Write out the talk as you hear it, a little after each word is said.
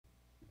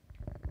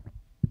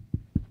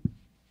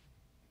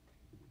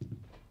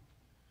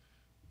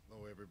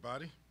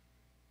everybody.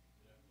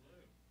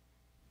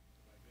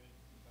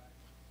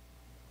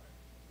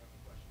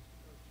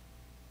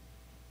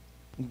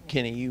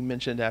 Kenny, you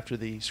mentioned after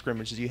the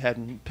scrimmages you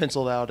hadn't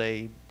penciled out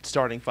a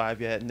starting five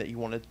yet, and that you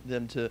wanted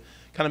them to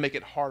kind of make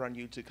it hard on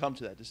you to come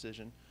to that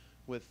decision.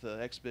 With the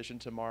exhibition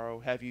tomorrow,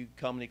 have you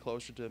come any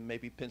closer to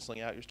maybe penciling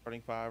out your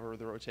starting five or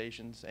the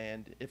rotations?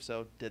 And if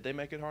so, did they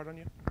make it hard on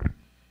you?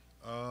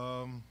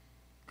 Um,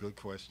 Good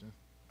question.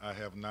 I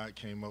have not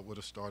came up with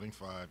a starting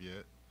five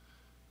yet.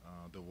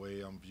 The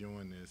way I'm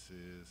viewing this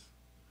is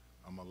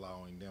I'm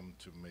allowing them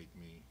to make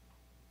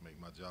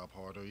my job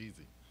hard or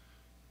easy.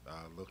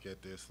 I look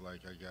at this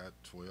like I got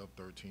 12,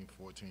 13,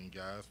 14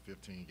 guys,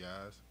 15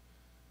 guys.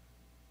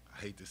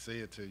 I hate to say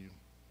it to you,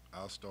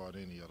 I'll start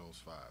any of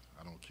those five.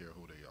 I don't care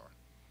who they are.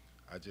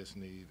 I just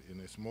need,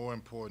 and it's more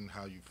important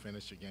how you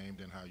finish a game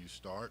than how you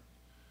start.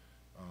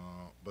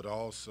 But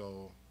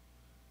also,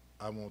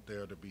 I want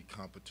there to be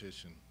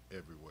competition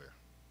everywhere.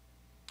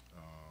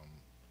 Um,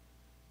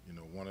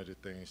 One of the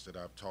things that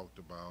I've talked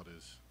about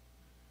is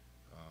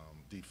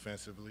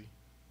defensively,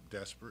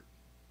 desperate.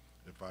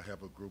 If I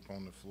have a group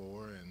on the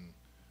floor and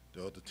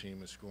the other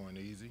team is scoring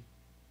easy,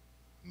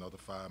 another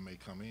five may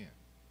come in.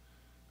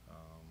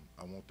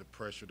 I want the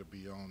pressure to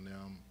be on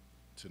them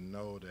to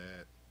know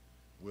that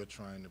we're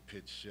trying to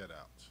pitch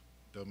shutouts.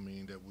 Doesn't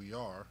mean that we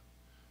are,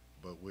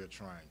 but we're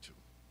trying to.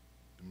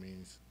 It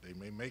means they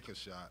may make a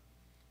shot,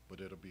 but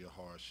it'll be a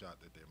hard shot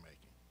that they're making.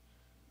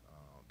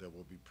 There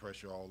will be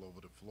pressure all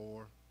over the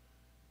floor,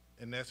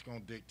 and that's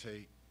going to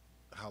dictate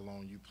how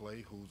long you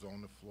play, who's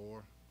on the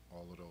floor,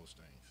 all of those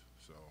things.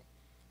 So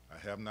I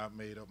have not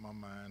made up my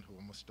mind who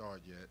I'm going to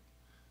start yet.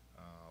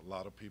 A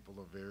lot of people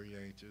are very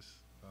anxious,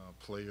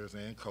 players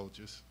and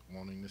coaches,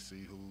 wanting to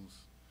see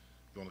who's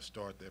going to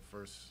start that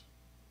first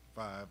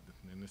five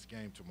in this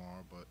game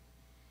tomorrow. But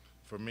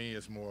for me,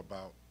 it's more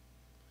about,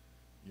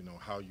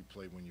 how you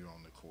play when you're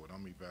on the court.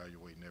 I'm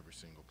evaluating every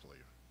single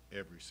player.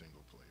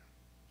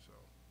 So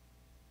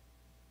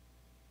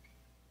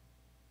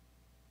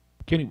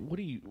Kenny, what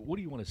do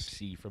you want to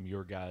see from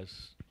your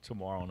guys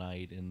tomorrow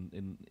night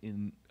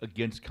in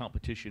against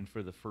competition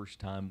for the first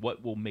time?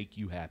 What will make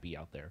you happy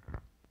out there?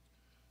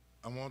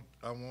 I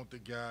want the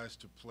guys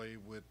to play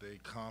with a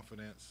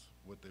confidence,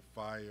 with a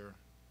fire.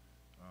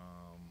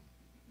 Um,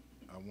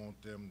 I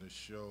want them to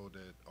show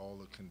that all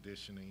the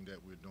conditioning that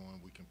we're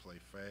doing, we can play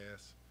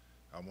fast.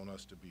 I want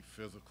us to be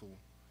physical.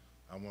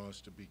 I want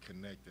us to be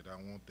connected. I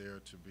want there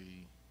to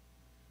be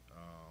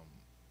um,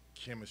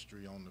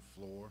 chemistry on the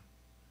floor,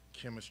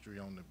 chemistry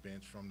on the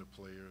bench from the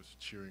players,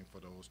 cheering for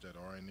those that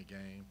are in the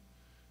game.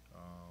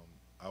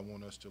 I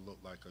want us to look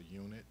like a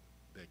unit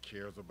that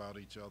cares about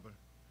each other.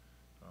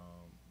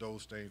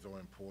 Those things are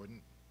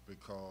important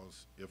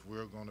because if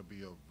we're going to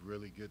be a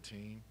really good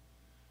team,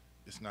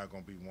 it's not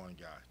going to be one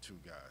guy, two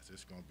guys.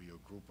 It's going to be a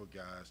group of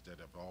guys that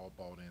have all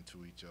bought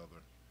into each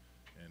other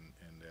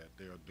and that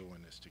they're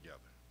doing this together.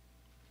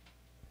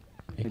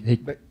 Hey,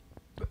 Ba-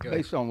 go ahead.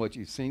 Based on what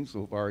you've seen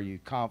so far, are you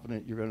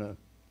confident you're going to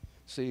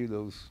see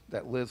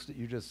that list that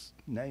you just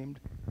named?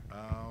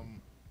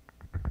 Um,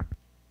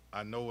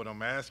 I know what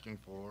I'm asking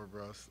for,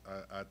 Russ.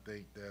 I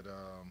think that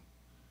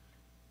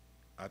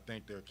I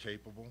think they're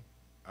capable.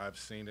 I've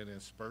seen it in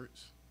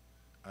spurts.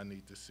 I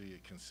need to see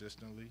it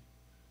consistently.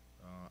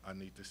 I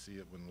need to see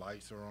it when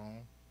lights are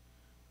on.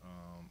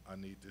 I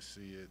need to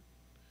see it,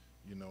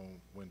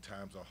 when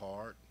times are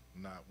hard,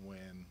 not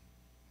when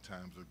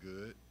times are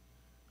good.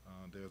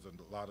 There's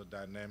a lot of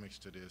dynamics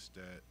to this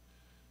that,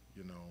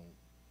 you know,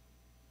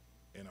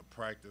 in a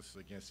practice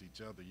against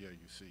each other, yeah,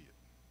 you see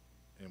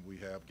it. And we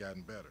have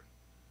gotten better.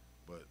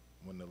 But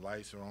when the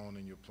lights are on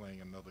and you're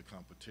playing another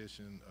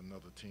competition,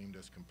 another team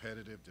that's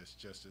competitive, that's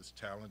just as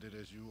talented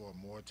as you or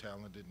more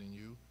talented than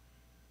you,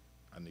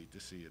 I need to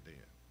see it then.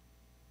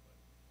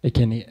 Hey,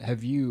 Kenny,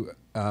 have you,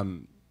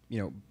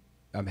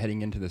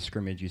 heading into the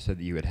scrimmage, you said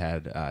that you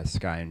had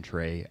Sky and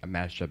Trey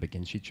matched up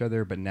against each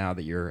other, but now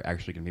that you're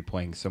actually going to be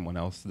playing someone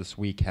else this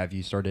week, have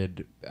you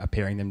started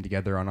pairing them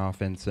together on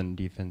offense and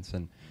defense,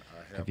 and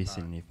have you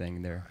seen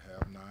anything there? I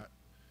have not.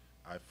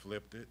 I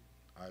flipped it.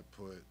 I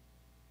put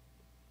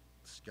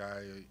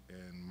Sky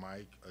and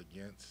Mike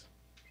against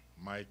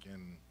Mike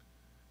and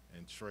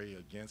Trey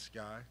against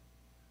Sky.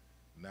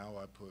 Now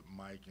I put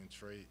Mike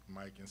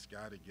and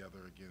Sky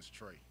together against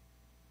Trey.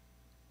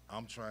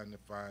 I'm trying to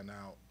find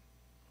out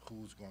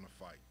who's going to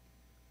fight,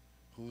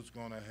 who's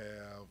going to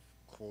have,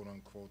 quote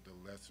unquote, the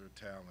lesser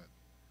talent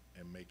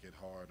and make it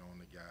hard on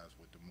the guys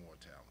with the more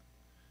talent.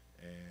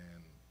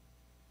 And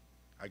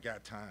I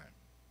got time.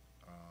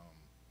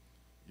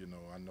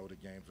 I know the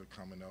games are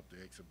coming up,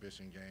 the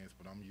exhibition games,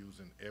 but I'm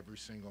using every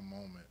single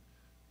moment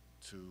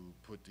to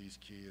put these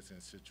kids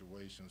in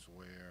situations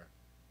where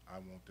I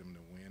want them to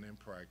win in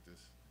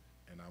practice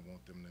and I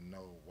want them to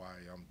know why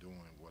I'm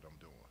doing what I'm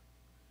doing.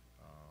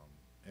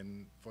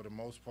 And for the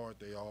most part,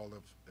 they all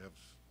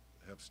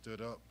have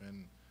stood up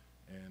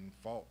and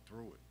fought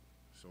through it.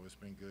 So it's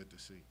been good to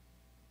see.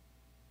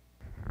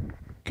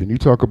 Can you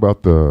talk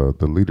about the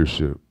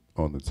leadership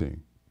on the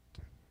team?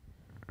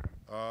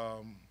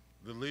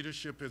 The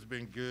leadership has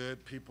been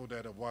good. People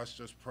that have watched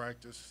us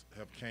practice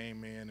have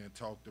came in and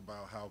talked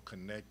about how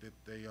connected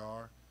they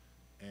are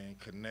and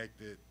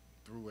connected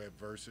through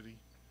adversity.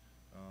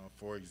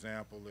 For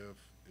example,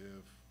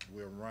 if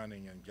we're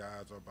running and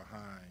guys are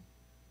behind,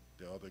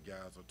 the other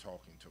guys are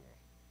talking to them.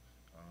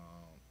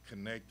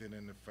 Connected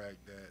in the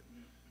fact that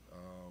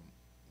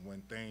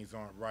when things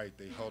aren't right,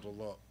 they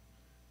huddle up.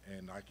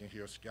 And I can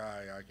hear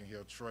Sky, I can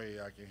hear Trey,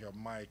 I can hear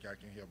Mike, I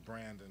can hear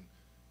Brandon,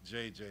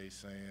 JJ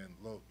saying,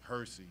 look,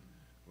 Hersey,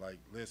 like,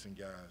 listen,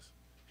 guys,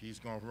 he's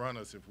going to run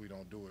us if we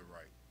don't do it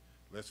right.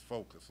 Let's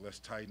focus. Let's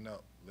tighten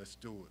up. Let's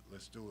do it.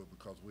 Let's do it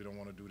because we don't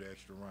want to do the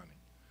extra running.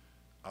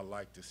 I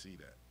like to see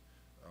that.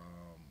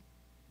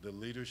 The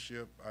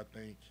leadership, I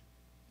think,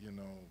 you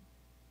know,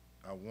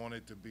 I want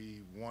it to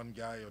be one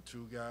guy or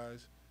two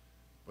guys,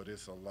 but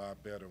it's a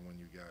lot better when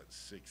you got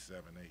 6,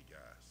 7, 8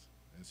 guys.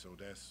 And so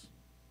that's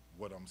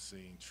what I'm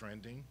seeing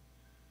trending.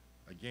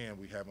 Again,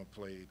 we haven't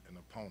played an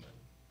opponent.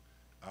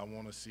 I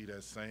want to see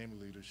that same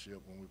leadership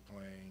when we're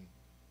playing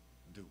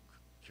Duke,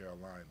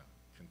 Carolina,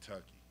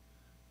 Kentucky,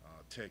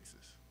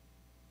 Texas,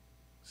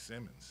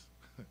 Simmons.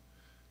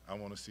 I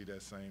want to see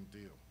that same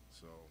deal.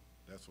 So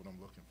that's what I'm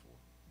looking for.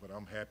 But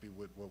I'm happy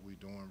with what we're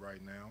doing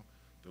right now.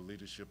 The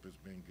leadership has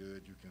been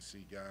good. You can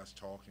see guys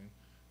talking,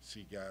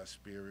 see guys'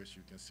 spirits.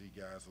 You can see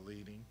guys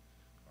leading.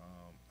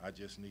 I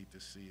just need to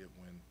see it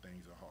when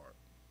things are hard.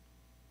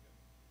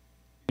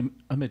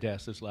 I meant to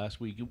ask this last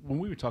week. When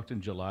we were talking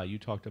in July, you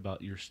talked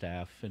about your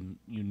staff and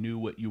you knew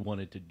what you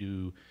wanted to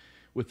do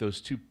with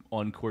those 2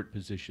 on-court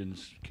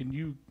positions. Can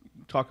you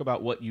talk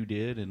about what you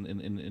did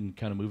and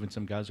kind of moving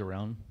some guys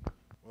around?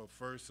 Well,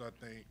 first, I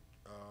think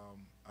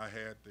I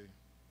had the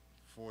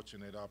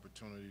fortunate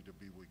opportunity to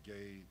be with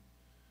Gabe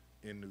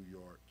in New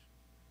York,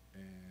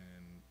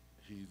 and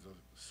he's a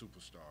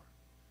superstar.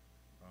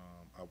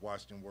 I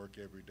watched him work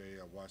every day.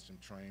 I watched him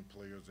train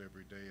players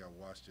every day. I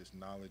watched his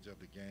knowledge of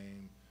the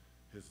game,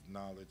 his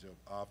knowledge of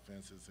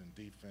offenses and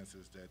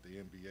defenses at the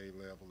NBA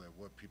level, at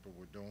what people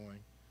were doing,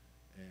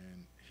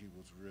 and he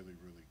was really,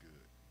 really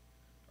good.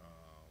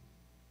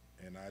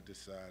 And I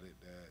decided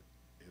that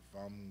if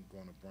I'm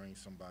going to bring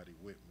somebody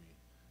with me,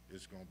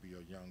 it's going to be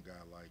a young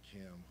guy like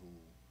him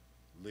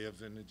who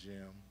lives in the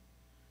gym,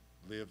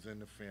 lives in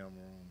the film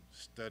room,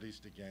 studies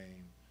the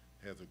game,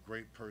 has a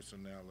great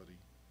personality,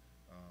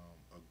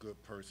 a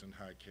good person,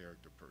 high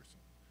character person.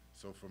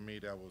 So for me,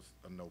 that was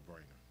a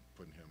no-brainer,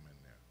 putting him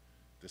in there.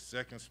 The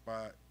second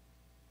spot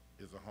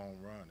is a home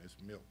run. It's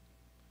Milt.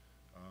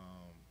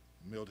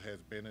 Milt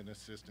has been an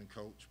assistant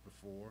coach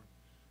before.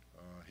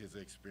 His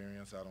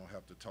experience I don't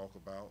have to talk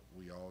about.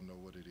 We all know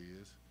what it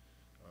is.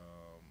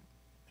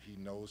 He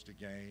knows the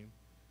game.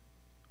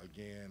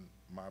 Again,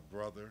 my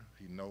brother,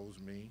 he knows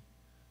me,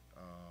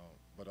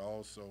 but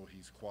also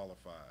he's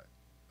qualified.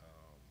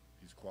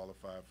 He's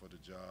qualified for the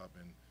job,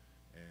 and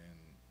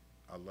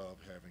I love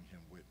having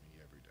him with me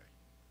every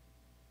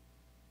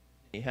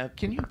day.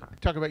 Can you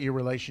talk about your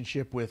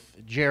relationship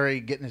with Jerry,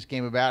 getting this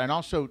game about, and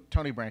also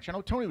Tony Branch? I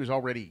know Tony was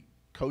already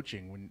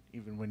coaching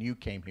even when you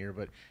came here,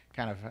 but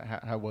kind of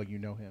how well you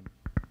know him.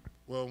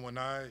 Well, when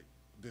I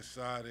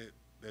decided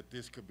that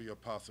this could be a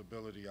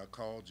possibility, I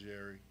called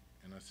Jerry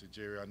and I said,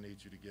 Jerry, I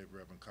need you to get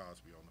Reverend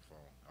Cosby on the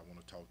phone. I want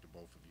to talk to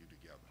both of you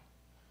together.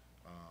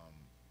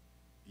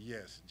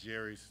 Yes,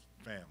 Jerry's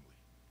family.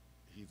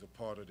 He's a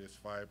part of this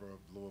fiber of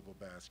Louisville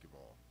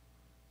basketball.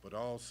 But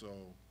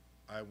also,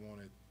 I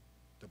wanted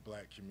the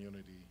black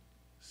community,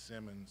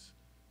 Simmons,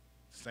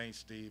 St.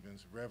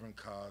 Stephen's, Reverend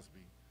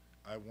Cosby,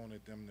 I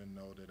wanted them to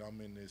know that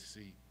I'm in this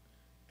seat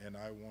and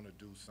I want to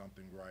do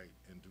something right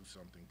and do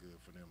something good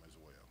for them as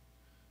well.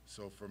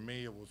 So for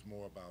me, it was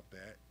more about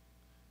that,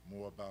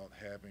 more about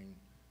having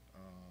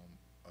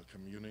a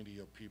community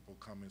of people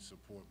come and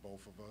support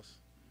both of us,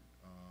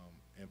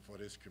 and for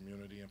this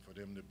community and for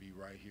them to be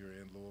right here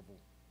in Louisville,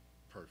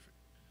 perfect.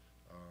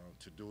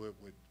 To do it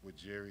with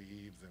Jerry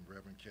Eves and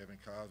Reverend Kevin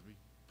Cosby,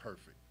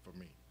 perfect for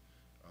me,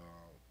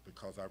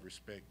 because I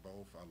respect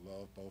both, I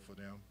love both of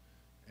them,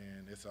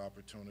 and it's an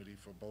opportunity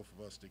for both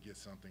of us to get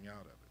something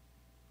out of it.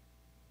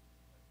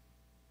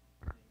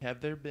 Have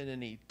there been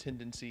any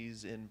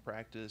tendencies in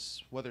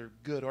practice, whether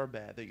good or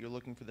bad, that you're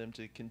looking for them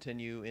to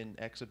continue in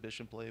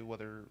exhibition play,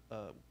 whether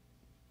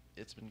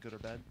it's been good or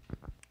bad?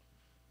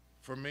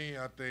 For me,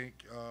 I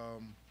think,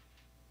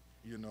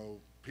 you know,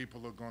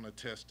 people are going to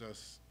test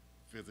us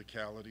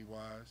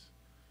physicality-wise,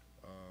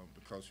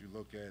 because you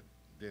look at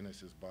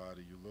Dennis's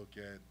body, you look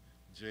at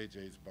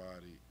JJ's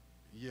body.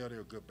 Yeah,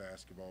 they're good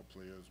basketball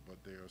players, but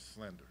they're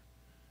slender.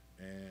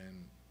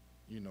 And,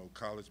 you know,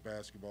 college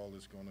basketball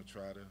is going to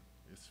try to,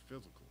 it's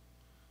physical.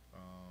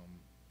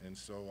 And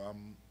so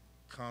I'm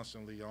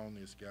constantly on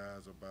these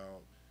guys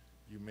about,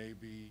 you may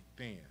be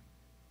thin,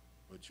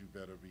 but you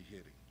better be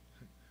hitting.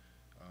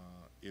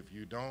 If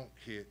you don't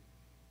hit,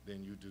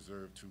 then you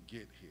deserve to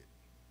get hit.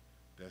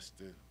 That's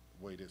the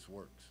way this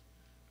works.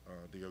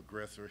 The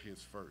aggressor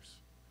hits first.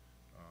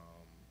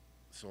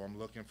 So I'm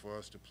looking for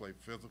us to play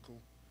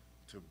physical,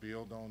 to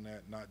build on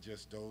that, not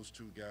just those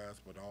two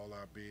guys, but all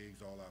our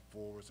bigs, all our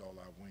forwards, all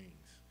our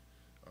wings.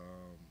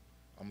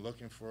 I'm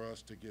looking for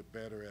us to get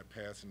better at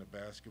passing the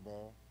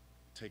basketball,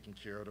 taking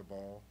care of the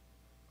ball,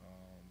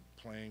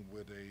 playing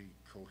with a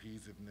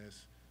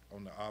cohesiveness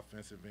on the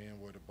offensive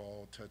end where the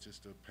ball touches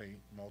the paint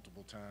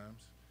multiple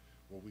times,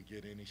 where we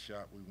get any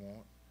shot we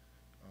want.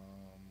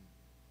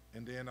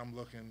 And then I'm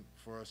looking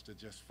for us to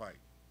just fight.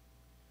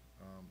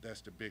 That's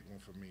the big one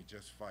for me,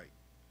 just fight.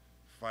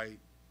 Fight,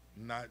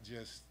 not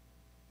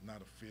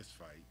a fist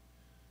fight,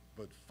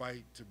 but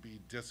fight to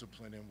be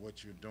disciplined in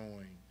what you're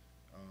doing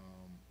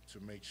to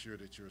make sure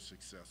that you're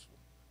successful.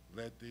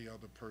 Let the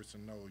other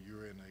person know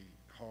you're in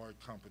a hard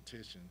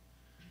competition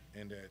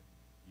and that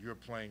you're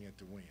playing it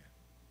to win.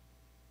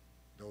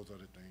 Those are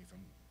the things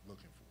I'm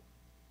looking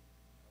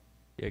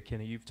for. Yeah,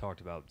 Kenny, you've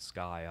talked about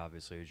Sky,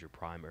 obviously, as your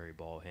primary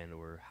ball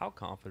handler. How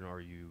confident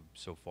are you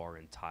so far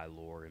in Ty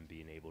Lore and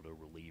being able to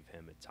relieve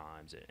him at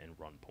times and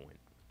run point?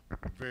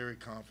 Very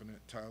confident.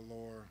 Ty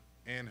Lore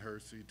and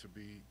Hersey, to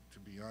be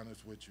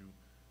honest with you.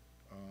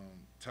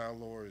 Ty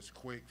Lore is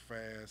quick,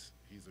 fast,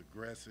 he's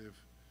aggressive,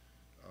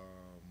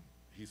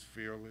 he's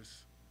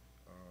fearless.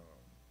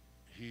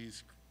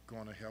 He's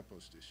going to help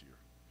us this year.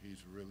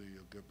 He's really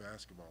a good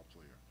basketball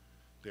player.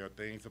 There are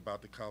things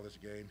about the college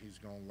game he's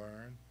going to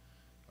learn.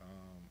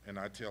 And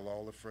I tell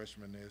all the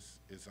freshmen this,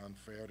 it's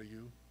unfair to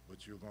you,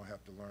 but you're going to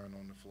have to learn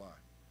on the fly.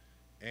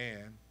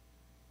 And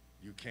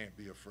you can't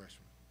be a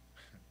freshman.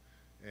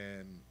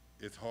 And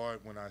it's hard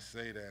when I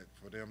say that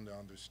for them to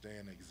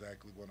understand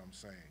exactly what I'm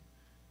saying.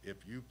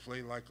 If you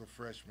play like a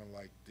freshman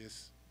like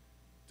this,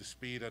 the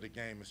speed of the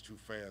game is too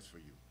fast for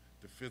you.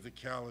 The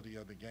physicality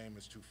of the game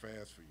is too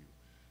fast for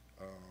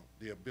you.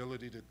 The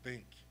ability to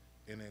think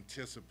and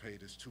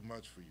anticipate is too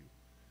much for you.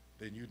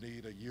 Then you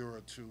need a year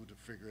or two to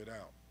figure it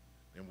out.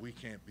 And we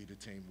can't be the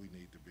team we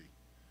need to be.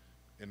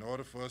 In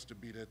order for us to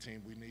be that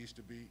team we need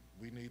to be,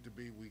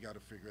 we got to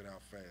figure it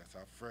out fast.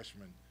 Our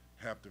freshmen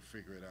have to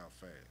figure it out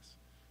fast.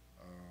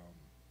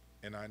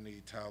 And I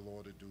need Ty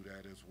Lore to do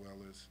that, as well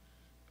as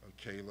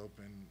Caleb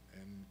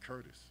and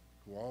Curtis,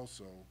 who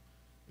also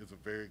is a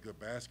very good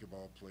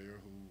basketball player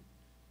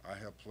who I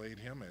have played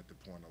him at the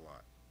point a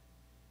lot.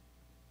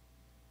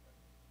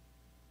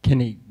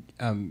 Kenny,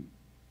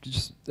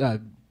 just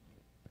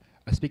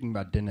speaking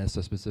about Dennis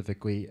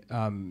specifically,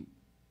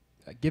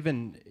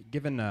 given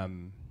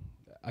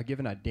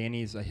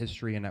Danny's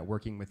history in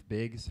working with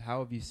bigs, how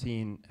have you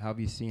seen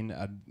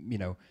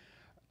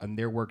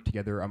their work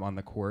together on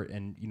the court,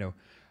 and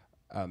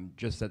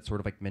just that sort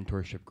of like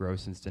mentorship grow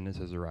since Dennis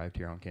has arrived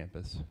here on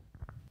campus?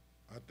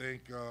 I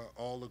think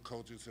all the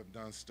coaches have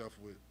done stuff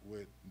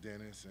with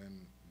Dennis,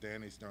 and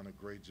Danny's done a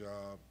great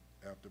job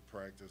after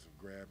practice of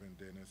grabbing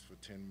Dennis for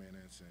 10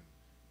 minutes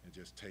and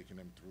just taking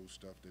him through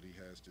stuff that he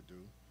has to do.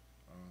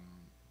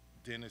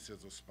 Dennis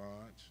is a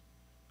sponge.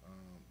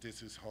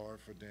 This is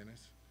hard for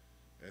Dennis.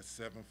 At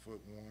 7'1",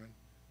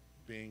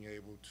 being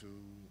able to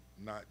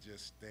not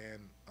just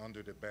stand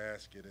under the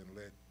basket and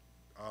let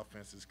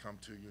offenses come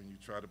to you and you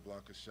try to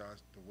block a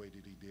shot the way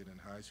that he did in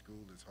high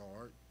school is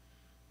hard.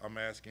 I'm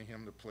asking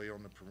him to play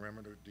on the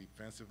perimeter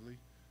defensively.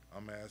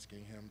 I'm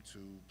asking him to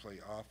play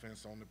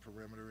offense on the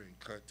perimeter and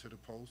cut to the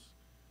post.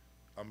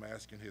 I'm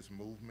asking his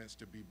movements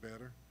to be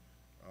better,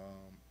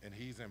 and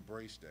he's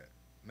embraced that.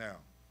 Now,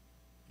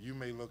 you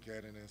may look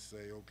at it and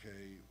say,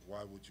 okay,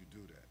 why would you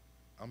do that?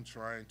 I'm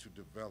trying to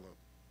develop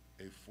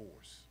a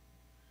force.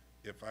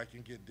 If I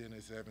can get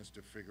Dennis Evans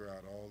to figure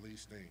out all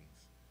these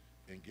things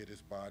and get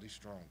his body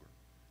stronger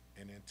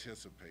and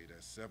anticipate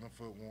at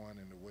 7'1"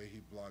 and the way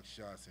he blocks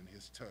shots and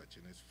his touch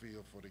and his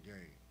feel for the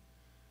game,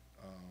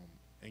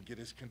 and get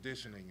his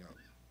conditioning up,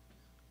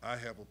 I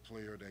have a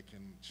player that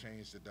can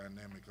change the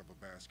dynamic of a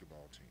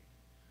basketball team.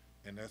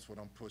 And that's what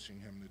I'm pushing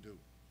him to do.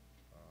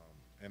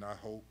 And I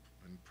hope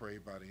and pray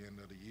by the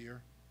end of the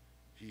year,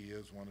 he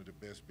is one of the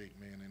best big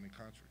men in the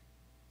country.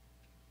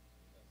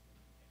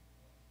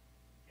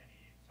 Kenny,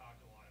 you've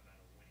talked a lot about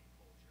a winning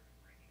culture and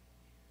bringing,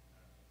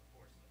 of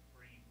course, like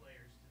bringing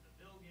players to the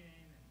Bill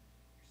game, and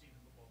you're seeing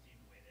the football team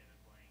the way they've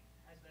been playing.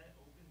 Has that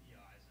opened the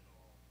eyes at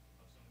all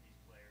of some of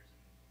these players,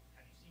 and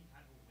have you seen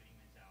kind of a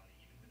winning mentality,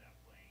 even without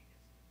playing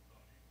against an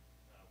opponent,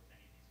 with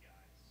any of these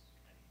guys?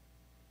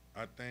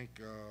 I think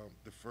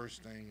the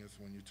first thing is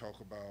when you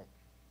talk about,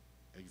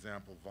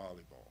 example,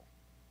 volleyball,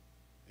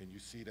 and you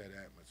see that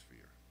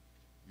atmosphere.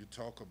 You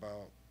talk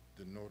about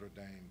the Notre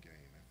Dame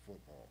game in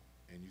football,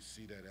 and you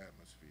see that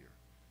atmosphere.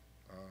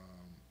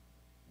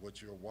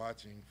 What you're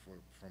watching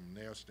from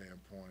their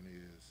standpoint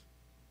is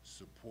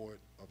support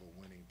of a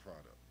winning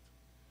product,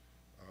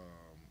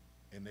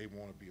 and they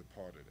want to be a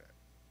part of that.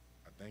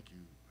 I think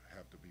you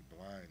have to be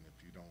blind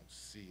if you don't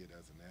see it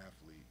as an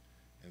athlete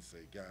and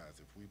say, guys,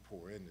 if we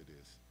pour into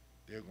this,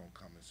 they're going to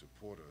come and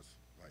support us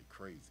like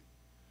crazy.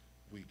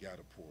 We got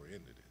to pour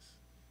into this,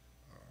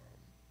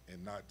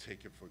 and not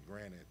take it for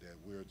granted that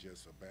we're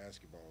just a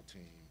basketball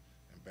team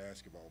and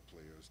basketball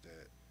players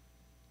that,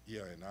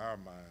 yeah, in our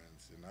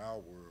minds, in our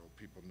world,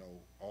 people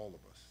know all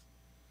of us.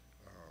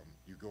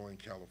 You go in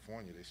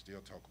California, they still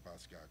talk about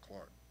Scott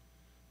Clark,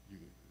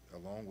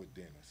 along with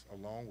Dennis,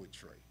 along with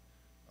Trey,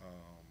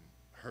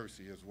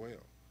 Hersey as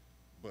well.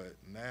 But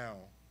now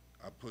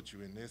I put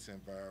you in this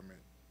environment,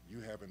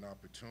 you have an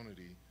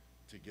opportunity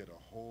to get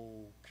a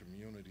whole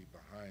community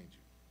behind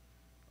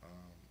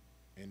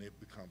you, and it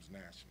becomes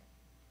national.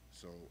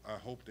 So I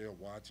hope they're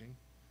watching.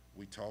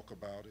 We talk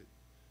about it,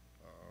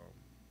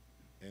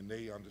 and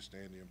they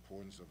understand the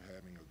importance of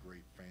having a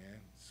great fan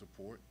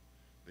support.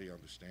 They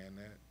understand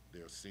that.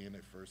 They're seeing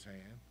it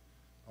firsthand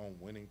on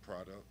winning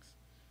products.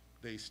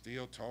 They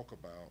still talk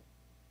about,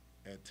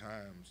 at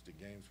times, the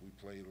games we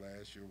played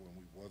last year when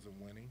we wasn't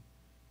winning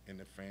and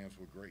the fans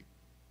were great.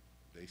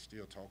 They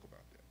still talk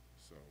about that.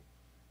 So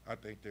I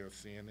think they're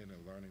seeing it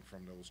and learning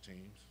from those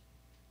teams.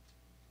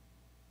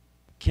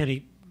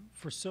 Kenny,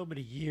 for so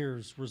many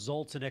years,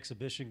 results in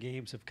exhibition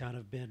games have kind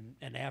of been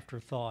an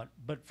afterthought.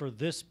 But for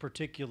this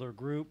particular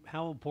group,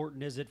 how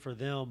important is it for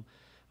them?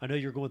 I know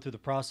you're going through the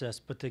process,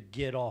 but to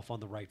get off on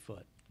the right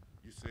foot.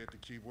 You said the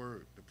key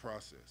word, the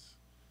process.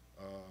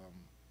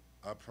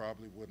 I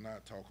probably would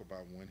not talk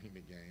about winning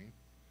the game.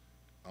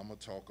 I'm going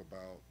to talk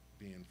about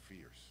being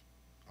fierce.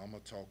 I'm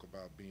going to talk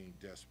about being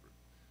desperate.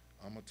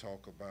 I'm going to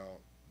talk about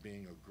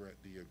being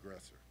the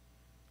aggressor.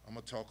 I'm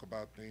going to talk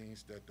about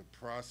things that the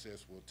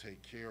process will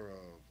take care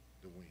of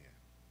the win.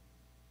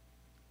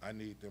 I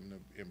need them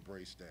to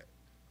embrace that.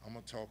 I'm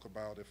going to talk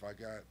about if I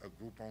got a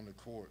group on the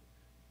court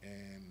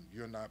and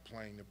you're not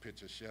playing to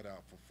pitch a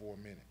shutout for 4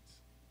 minutes,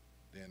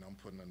 then I'm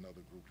putting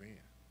another group in.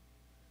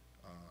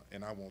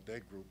 And I want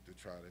that group to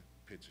try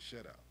to pitch a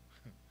shutout.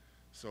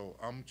 So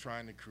I'm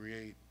trying to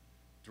create,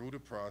 through the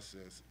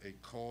process, a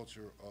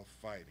culture of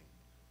fighting,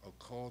 a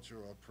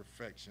culture of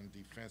perfection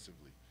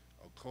defensively,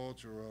 a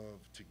culture of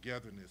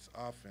togetherness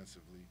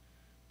offensively,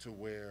 to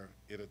where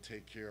it'll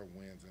take care of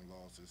wins and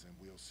losses, and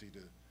we'll see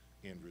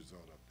the end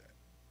result of that.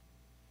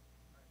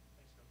 All right,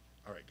 thanks,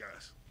 Coach. All right,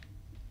 guys.